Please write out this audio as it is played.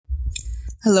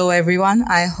Hello, everyone.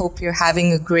 I hope you're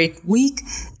having a great week.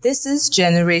 This is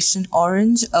Generation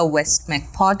Orange, a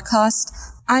Westmec podcast.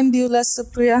 I'm Beulah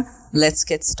Supriya. Let's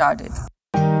get started.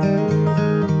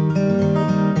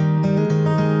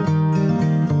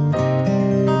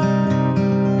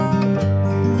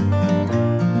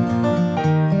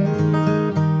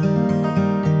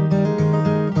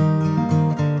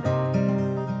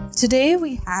 Today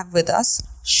we have with us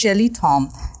Shelley Thom,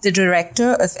 the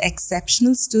Director of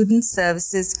Exceptional Student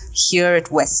Services here at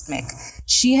Westmec.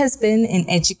 She has been in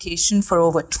education for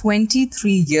over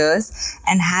 23 years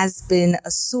and has been a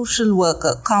social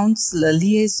worker, counselor,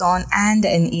 liaison, and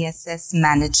an ESS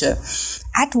manager.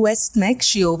 At Westmec,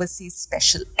 she oversees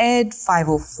special ed,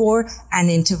 504,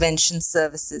 and intervention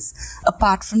services.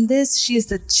 Apart from this, she is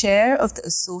the chair of the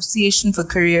Association for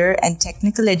Career and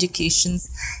Technical Education's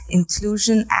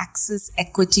Inclusion, Access,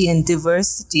 Equity, and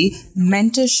Diversity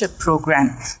Mentorship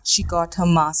Program. She got her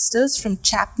master's from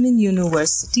Chapman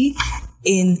University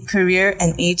in Career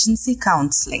and Agency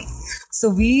Counseling. So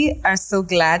we are so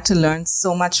glad to learn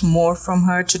so much more from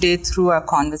her today through our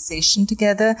conversation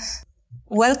together.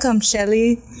 Welcome,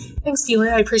 Shelley. Thanks, Beulah.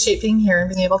 I appreciate being here and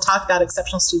being able to talk about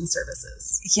exceptional student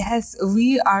services. Yes,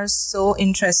 we are so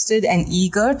interested and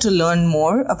eager to learn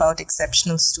more about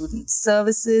exceptional student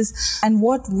services and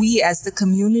what we as the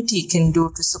community can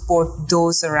do to support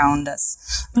those around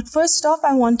us. But first off,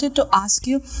 I wanted to ask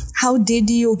you, how did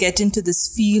you get into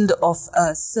this field of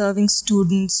serving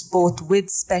students both with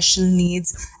special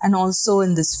needs and also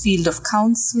in this field of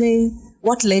counseling?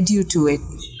 What led you to it?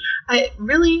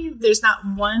 There's not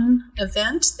one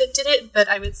event that did it, but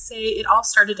I would say it all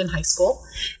started in high school.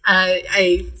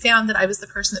 I found that I was the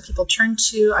person that people turned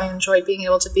to. I enjoyed being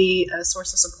able to be a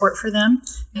source of support for them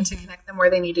and to connect them where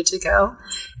they needed to go.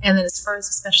 And then as far as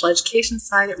the special education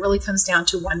side, it really comes down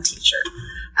to one teacher,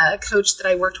 a coach that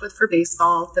I worked with for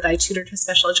baseball, that I tutored his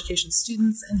special education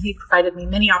students, and he provided me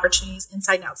many opportunities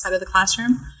inside and outside of the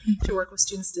classroom to work with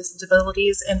students with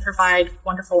disabilities and provide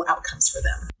wonderful outcomes for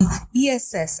them.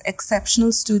 ESS,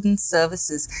 Exceptional Student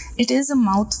Services. It is a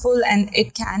mouthful and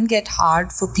it can get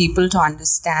hard for people to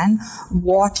understand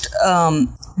what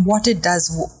it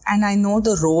does. And I know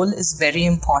the role is very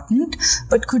important,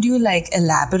 but could you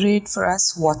elaborate for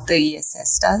us what the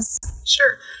ESS does?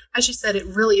 Sure. As you said, it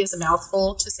really is a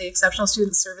mouthful to say exceptional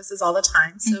student services all the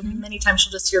time. So many times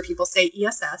you'll just hear people say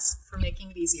ESS for making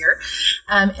it easier.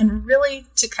 And really,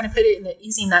 to kind of put it in an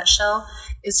easy nutshell,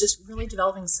 is just really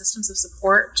developing systems of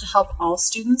support to help all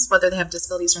students, whether they have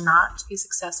disabilities or not, to be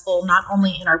successful not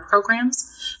only in our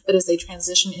programs, but as they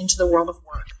transition into the world of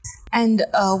work. And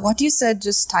what you said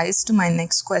just ties to my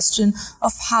next question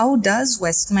of how does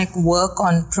Westmec work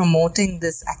on promoting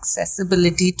this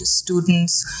accessibility to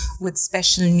students with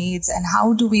special needs, and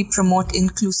how do we promote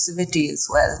inclusivity as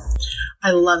well? I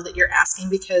love that you're asking,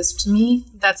 because to me,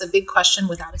 that's a big question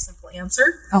without a simple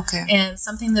answer. Okay. And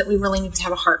something that we really need to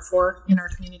have a heart for in our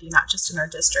community, not just in our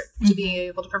district, to be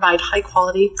able to provide high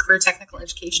quality career technical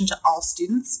education to all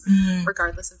students,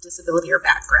 regardless of disability or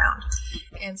background.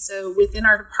 And so within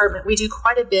our department, we do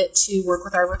quite a bit to work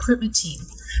with our recruitment team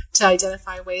to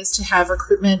identify ways to have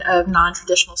recruitment of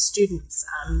non-traditional students,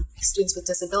 students with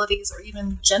disabilities, or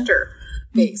even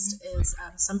gender-based.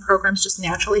 Some programs just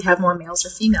naturally have more males or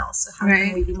females. So how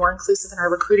can we be more inclusive in our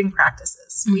recruiting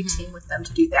practices? We team with them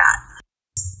to do that.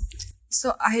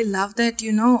 So I love that,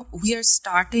 we are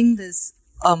starting this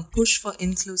push for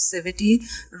inclusivity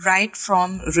right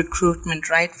from recruitment,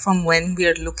 right from when we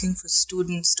are looking for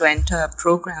students to enter our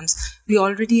programs. We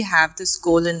already have this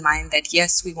goal in mind that,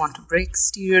 yes, we want to break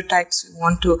stereotypes. We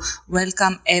want to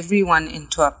welcome everyone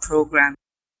into our program.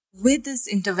 With this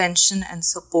intervention and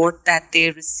support that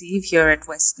they receive here at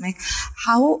Westmec,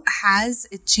 how has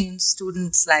it changed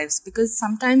students' lives? Because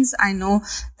sometimes I know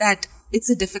that it's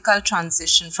a difficult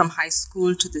transition from high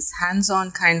school to this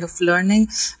hands-on kind of learning.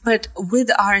 But with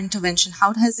our intervention,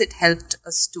 how has it helped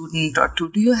a student or two?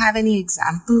 Do you have any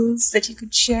examples that you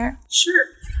could share? Sure.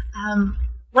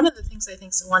 One of the things I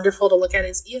think is wonderful to look at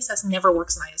is ESS never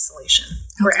works in isolation.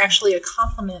 Okay. We're actually a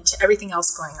complement to everything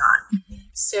else going on.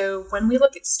 So when we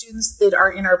look at students that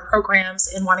are in our programs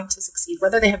and wanting to succeed,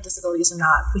 whether they have disabilities or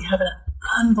not, we have an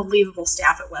unbelievable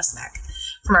staff at Westmec.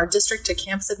 From our district to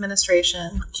campus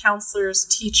administration, counselors,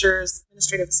 teachers,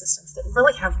 administrative assistants that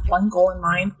really have one goal in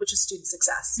mind, which is student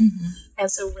success.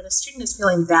 And so when a student is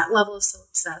feeling that level of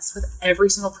success with every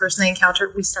single person they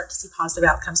encounter, we start to see positive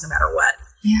outcomes no matter what.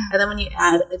 Yeah. And then when you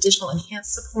add additional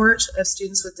enhanced support of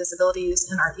students with disabilities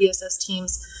in our ESS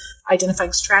teams,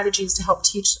 identifying strategies to help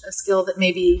teach a skill that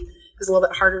maybe is a little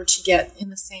bit harder to get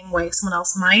in the same way someone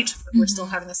else might, but we're still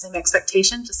having the same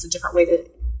expectation, just a different way to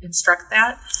instruct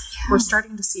that. We're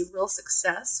starting to see real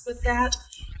success with that.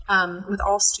 With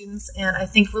all students, and I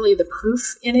think really the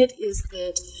proof in it is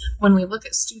that when we look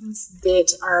at students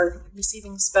that are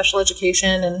receiving special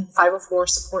education and 504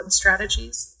 support and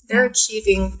strategies, they're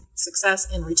achieving success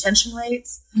in retention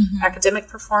rates, academic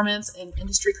performance, and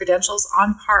industry credentials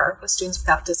on par with students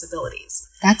without disabilities.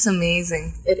 That's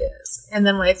amazing. It is. And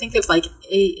then when I think of like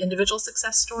a individual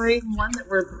success story, one that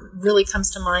really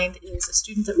comes to mind is a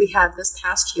student that we had this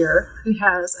past year who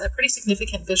has a pretty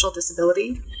significant visual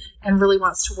disability and really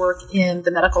wants to work in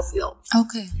the medical field.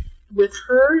 Okay. With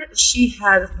her, she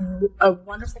had a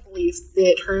wonderful belief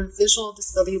that her visual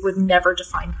disability would never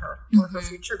define her or her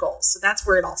future goals. So that's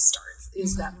where it all starts,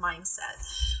 is that mindset.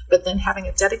 But then having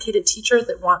a dedicated teacher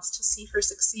that wants to see her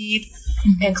succeed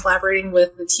and collaborating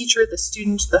with the teacher, the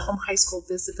student, the home high school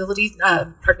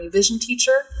vision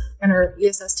teacher, and our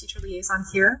ESS teacher liaison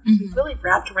here, really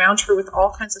wrapped around her with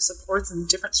all kinds of supports and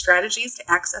different strategies to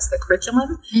access the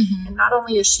curriculum. And not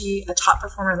only is she a top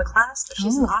performer in the class, but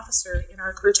she's an officer in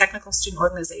our career technical student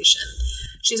organization.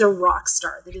 She's a rock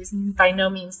star that is by no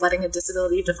means letting a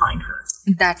disability define her.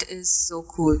 That is so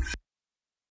cool.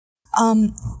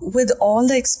 With all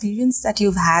the experience that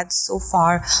you've had so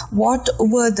far, what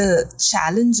were the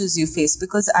challenges you faced?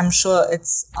 Because I'm sure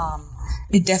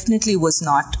it definitely was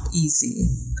not easy.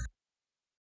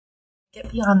 Get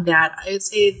beyond that, I would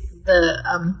say the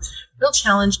real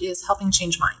challenge is helping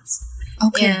change minds.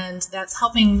 Okay. And that's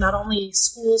helping not only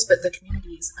schools, but the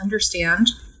communities understand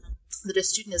that a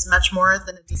student is much more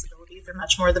than a disability, they're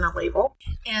much more than a label,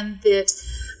 and that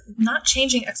not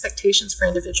changing expectations for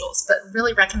individuals, but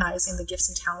really recognizing the gifts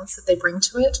and talents that they bring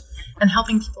to it and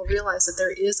helping people realize that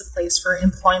there is a place for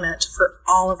employment for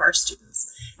all of our students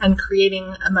and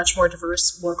creating a much more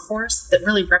diverse workforce that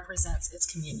really represents its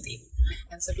community.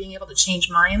 And so being able to change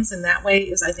minds in that way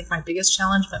is, I think, my biggest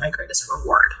challenge, but my greatest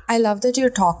reward. I love that you're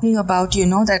talking about,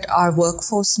 that our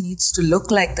workforce needs to look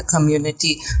like the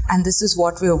community. And this is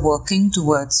what we're working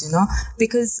towards,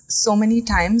 because so many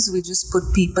times we just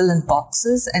put people in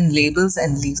boxes and labels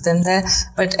and leave them there.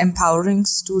 But empowering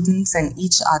students and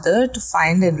each other to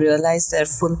find and realize their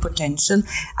full potential,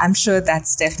 I'm sure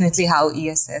that's definitely how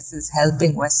ESS is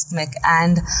helping Westmeck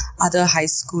and other high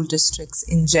school districts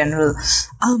in general.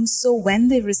 So when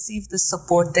they receive the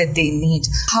support that they need,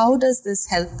 how does this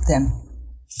help them?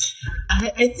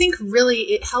 I think really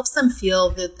it helps them feel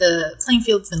that the playing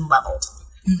field's been leveled,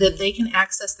 that they can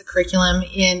access the curriculum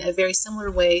in a very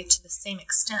similar way to the same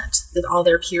extent that all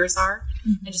their peers are,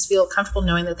 and just feel comfortable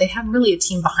knowing that they have really a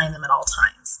team behind them at all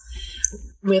times.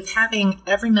 With having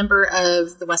every member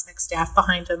of the Westmeck staff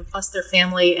behind them, plus their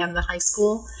family and the high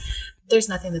school, there's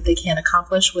nothing that they can't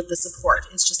accomplish with the support.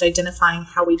 It's just identifying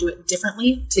how we do it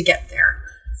differently to get there.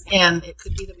 And it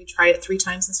could be that we try it 3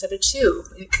 times instead of 2.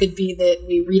 It could be that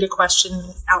we read a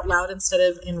question out loud instead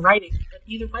of in writing. But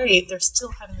either way, they're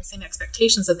still having the same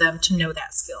expectations of them to know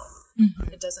that skill.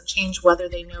 It doesn't change whether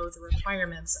they know the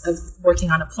requirements of working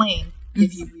on a plane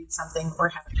if you read something or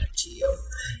have it read to you.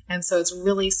 And so it's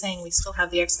really saying we still have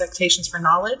the expectations for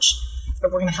knowledge,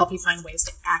 but we're going to help you find ways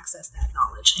to access that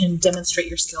knowledge and demonstrate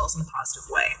your skills in a positive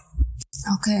way.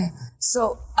 Okay.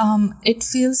 So it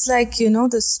feels like,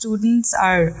 the students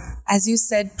are, as you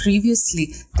said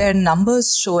previously, their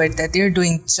numbers show it that they're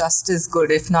doing just as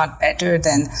good, if not better,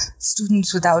 than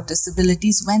students without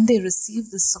disabilities when they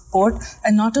receive the support.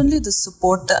 And not only the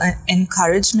support, the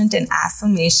encouragement and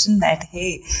affirmation that,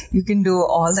 hey, you can do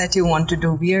all that you want to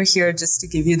do. We are here just to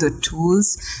give you the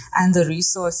tools and the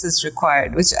resources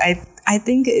required, which I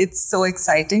think it's so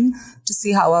exciting to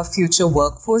see how our future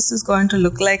workforce is going to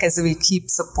look like as we keep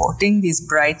supporting these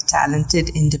bright, talented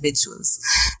individuals.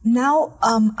 Now,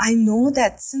 I know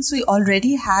that since we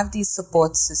already have these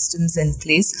support systems in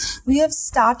place, we have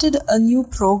started a new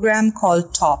program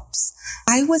called TOPS.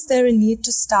 Why was there a need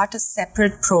to start a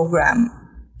separate program?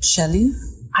 Shelley?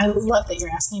 I love that you're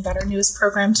asking about our newest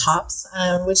program, TOPS,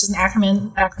 which is an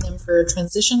acronym for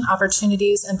Transition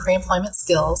Opportunities and Pre-Employment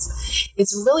Skills.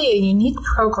 It's really a unique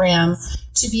program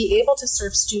to be able to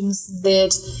serve students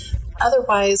that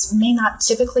otherwise may not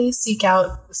typically seek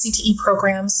out CTE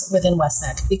programs within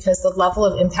Westmeck because the level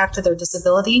of impact of their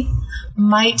disability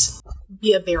might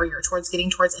be a barrier towards getting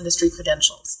towards industry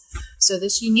credentials. So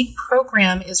this unique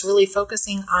program is really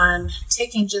focusing on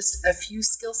taking just a few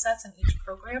skill sets in each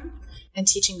program and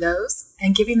teaching those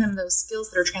and giving them those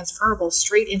skills that are transferable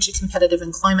straight into competitive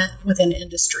employment within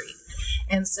industry.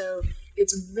 And so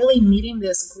it's really meeting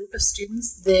this group of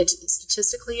students that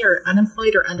statistically are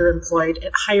unemployed or underemployed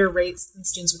at higher rates than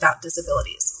students without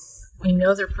disabilities. We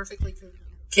know they're perfectly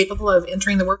capable of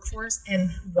entering the workforce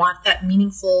and want that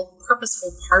meaningful,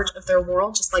 purposeful part of their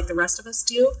world, just like the rest of us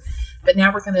do. But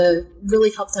now we're going to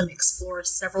really help them explore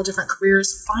several different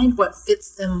careers, find what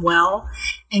fits them well,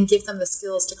 and give them the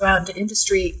skills to go out into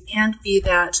industry and be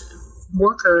that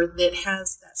worker that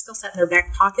has that skill set in their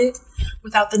back pocket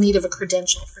without the need of a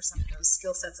credential for some of those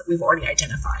skill sets that we've already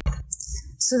identified.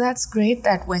 So that's great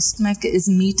that Westmec is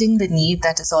meeting the need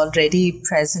that is already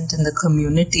present in the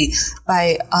community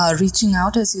by reaching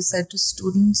out, as you said, to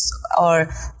students or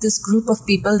this group of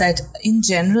people that in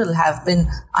general have been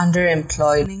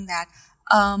underemployed. That,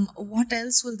 what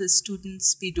else will the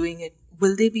students be doing it?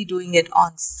 Will they be doing it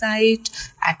on site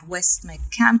at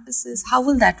Westmec campuses? How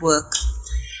will that work?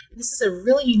 This is a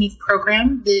really unique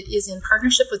program that is in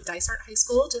partnership with Dysart High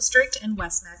School District and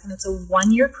Westmec, and it's a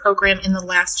 1-year program in the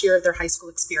last year of their high school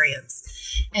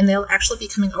experience. And they'll actually be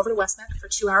coming over to Westmec for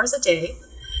 2 hours a day,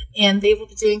 and they will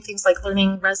be doing things like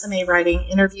learning resume writing,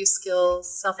 interview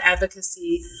skills,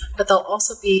 self-advocacy, but they'll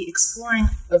also be exploring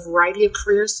a variety of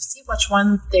careers to see which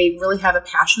one they really have a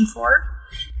passion for,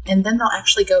 and then they'll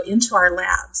actually go into our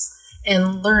labs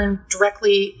and learn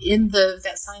directly in the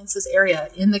vet sciences area,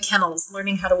 in the kennels,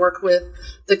 learning how to work with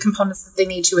the components that they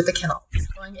need to with the kennel,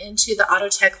 going into the auto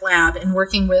tech lab and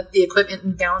working with the equipment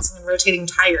and balancing and rotating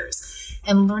tires,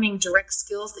 and learning direct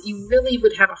skills that you really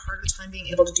would have a harder time being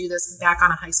able to do this back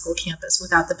on a high school campus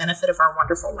without the benefit of our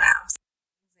wonderful labs.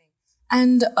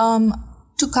 And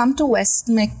to come to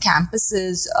Westmec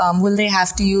campuses, will they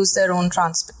have to use their own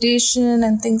transportation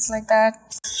and things like that?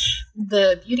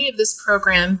 The beauty of this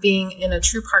program being in a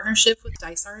true partnership with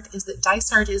Dysart is that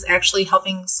Dysart is actually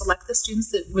helping select the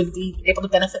students that would be able to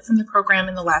benefit from the program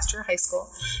in the last year of high school,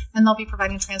 and they'll be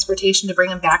providing transportation to bring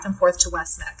them back and forth to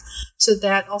Westmec. So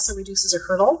that also reduces a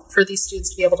hurdle for these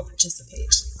students to be able to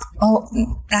participate. Oh,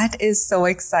 that is so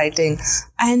exciting.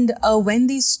 And when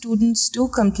these students do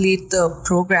complete the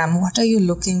program, what are you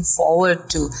looking forward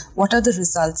to? What are the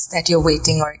results that you're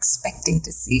waiting or expecting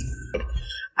to see?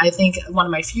 I think one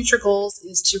of my future goals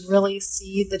is to really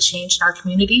see the change in our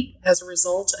community as a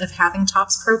result of having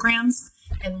TOPS programs,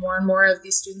 and more of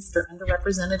these students that are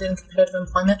underrepresented in competitive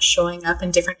employment showing up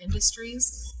in different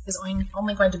industries is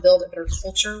only going to build a better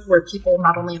culture where people,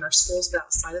 not only in our schools but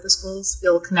outside of the schools,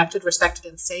 feel connected, respected,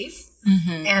 and safe.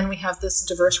 Mm-hmm. And we have this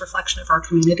diverse reflection of our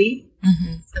community.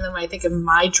 Mm-hmm. And then when I think of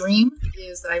my dream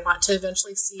is that I want to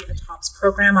eventually see a TOPS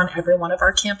program on every one of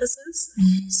our campuses,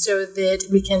 mm-hmm. so that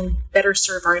we can better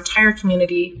serve our entire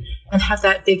community and have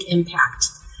that big impact.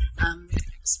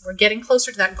 So we're getting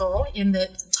closer to that goal in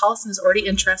that Tolleson is already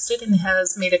interested and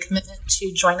has made a commitment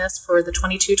to join us for the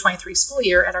 22-23 school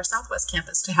year at our Southwest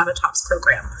campus to have a TOPS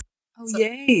program. Oh, so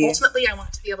yay. Ultimately, I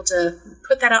want to be able to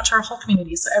put that out to our whole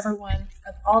community so everyone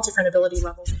of all different ability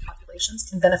levels and populations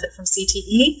can benefit from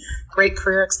CTE, great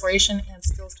career exploration, and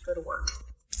skills to go to work.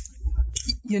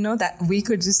 You know, that we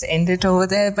could just end it over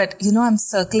there, but I'm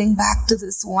circling back to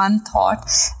this one thought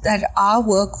that our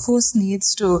workforce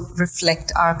needs to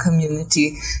reflect our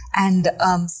community, and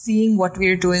seeing what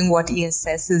we're doing, what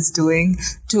ESS is doing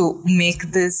to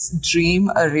make this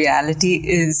dream a reality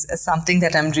is something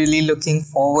that I'm really looking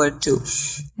forward to.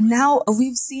 Now,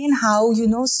 we've seen how,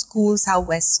 schools, how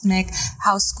Westmec,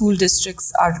 how school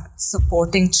districts are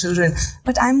supporting children,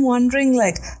 but I'm wondering,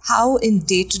 how in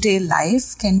day-to-day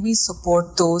life can we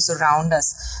support those around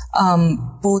us,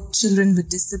 both children with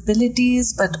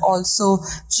disabilities, but also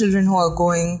children who are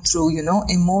going through,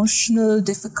 emotional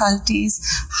difficulties.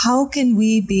 How can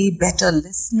we be better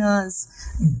listeners,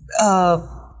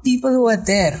 people who are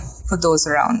there for those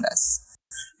around us?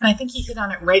 And I think you hit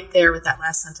on it right there with that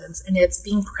last sentence, and it's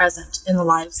being present in the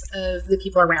lives of the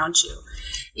people around you.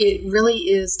 It really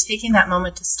is taking that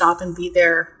moment to stop and be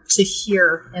there to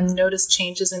hear and notice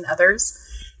changes in others.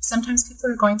 Sometimes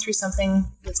people are going through something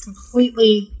that's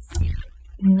completely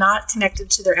not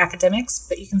connected to their academics,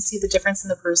 but you can see the difference in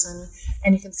the person,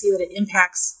 and you can see that it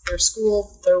impacts their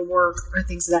school, their work, or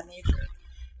things of that nature.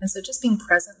 And so just being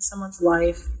present in someone's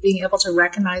life, being able to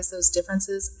recognize those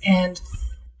differences, and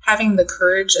having the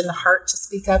courage and the heart to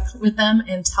speak up with them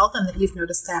and tell them that you've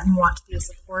noticed that and want to be a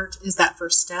support is that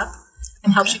first step,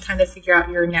 and helps you kind of figure out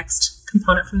your next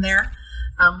component from there.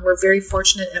 We're very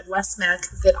fortunate at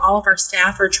Westmec that all of our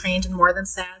staff are trained in More Than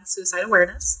Sad suicide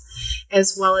awareness,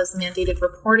 as well as mandated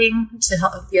reporting to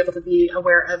help be able to be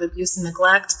aware of abuse and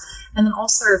neglect, and then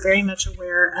also are very much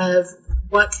aware of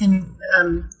what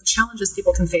challenges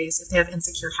people can face if they have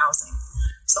insecure housing.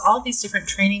 So all of these different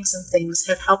trainings and things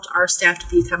have helped our staff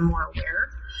to become more aware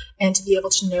and to be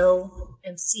able to know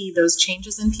and see those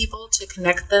changes in people to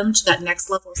connect them to that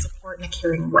next level of support in a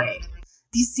caring way.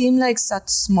 these seem like such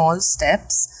small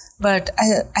steps, but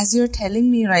as you're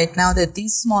telling me right now that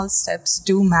these small steps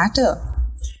do matter.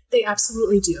 They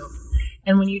absolutely do.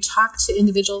 And when you talk to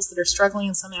individuals that are struggling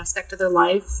in some aspect of their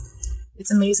life,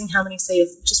 it's amazing how many say,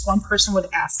 if just one person would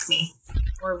ask me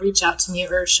or reach out to me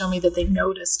or show me that they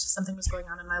noticed something was going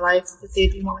on in my life, that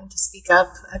they'd be willing to speak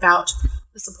up about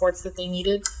the supports that they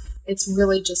needed. It's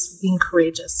really just being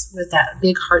courageous with that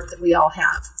big heart that we all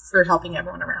have for helping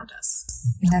everyone around us.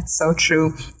 That's so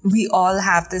true. We all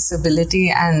have this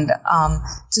ability, and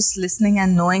just listening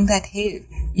and knowing that, hey,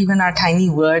 even our tiny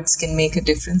words can make a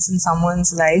difference in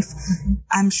someone's life,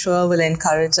 I'm sure will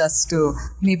encourage us to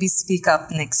maybe speak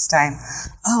up next time.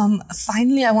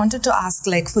 Finally, I wanted to ask,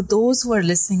 like, for those who are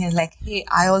listening and like, hey,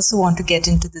 I also want to get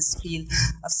into this field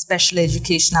of special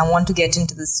education. I want to get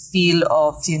into this field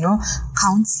of,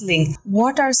 counseling.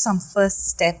 What are some first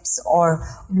steps, or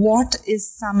what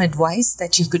is some advice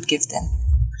that you could give them?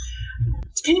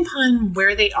 Depending upon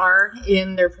where they are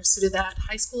in their pursuit of that,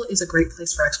 high school is a great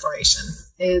place for exploration.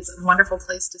 It's a wonderful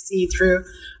place to see through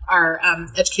our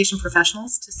education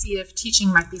professionals to see if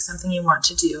teaching might be something you want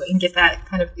to do and get that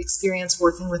kind of experience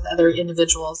working with other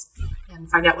individuals and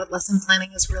find out what lesson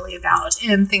planning is really about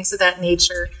and things of that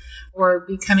nature, or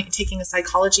taking a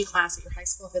psychology class at your high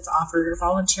school if it's offered, or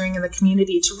volunteering in the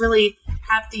community to really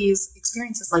have these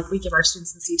experiences like we give our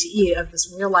students in CTE of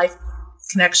this real life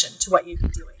connection to what you've been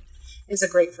doing. Is a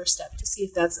great first step to see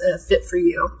if that's a fit for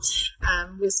you.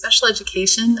 With special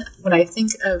education, when I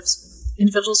think of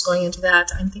individuals going into that,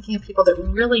 I'm thinking of people that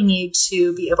really need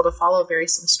to be able to follow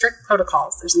some strict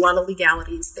protocols. There's a lot of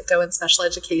legalities that go in special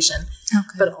education,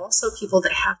 but also people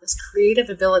that have this creative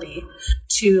ability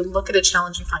to look at a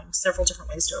challenge and find several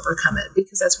different ways to overcome it,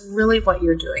 because that's really what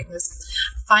you're doing, is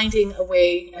finding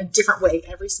a different way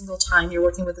every single time you're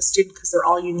working with a student, because they're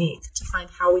all unique, to find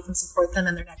how we can support them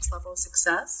in their next level of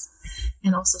success.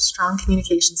 And also strong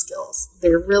communication skills.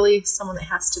 They're really someone that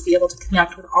has to be able to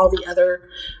connect with all the other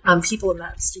people in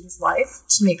that student's life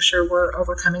to make sure we're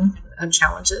overcoming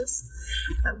challenges.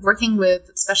 Working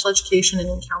with special education and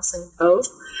in counseling both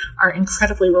are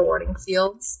incredibly rewarding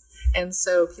fields. And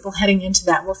so people heading into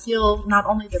that will feel not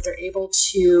only that they're able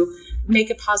to make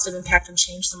a positive impact and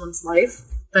change someone's life,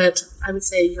 but I would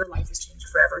say your life has changed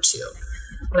forever too.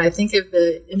 When I think of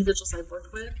the individuals I've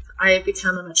worked with, I have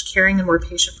become a much caring and more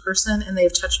patient person, and they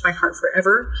have touched my heart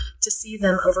forever to see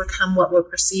them overcome what were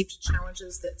perceived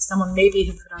challenges that someone maybe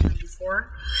had put on them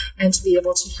before, and to be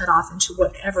able to head off into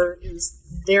whatever is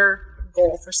their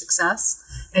goal for success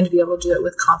and to be able to do it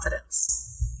with confidence.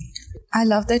 I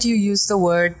love that you use the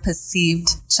word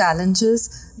perceived challenges,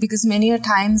 because many a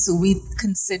times we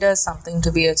consider something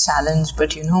to be a challenge,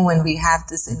 but when we have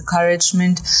this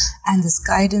encouragement and this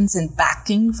guidance and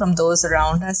backing from those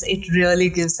around us, it really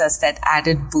gives us that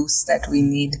added boost that we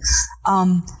need.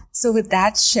 So with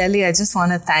that, Shelly, I just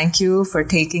want to thank you for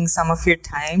taking some of your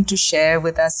time to share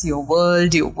with us your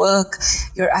world, your work,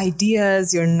 your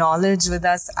ideas, your knowledge with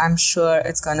us. I'm sure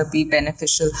it's going to be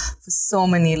beneficial for so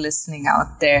many listening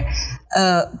out there.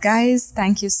 Guys,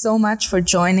 thank you so much for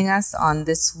joining us on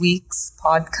this week's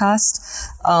podcast.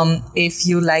 If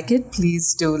you like it,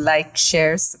 please do like,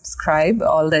 share, subscribe,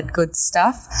 all that good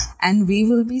stuff. And we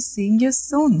will be seeing you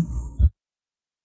soon.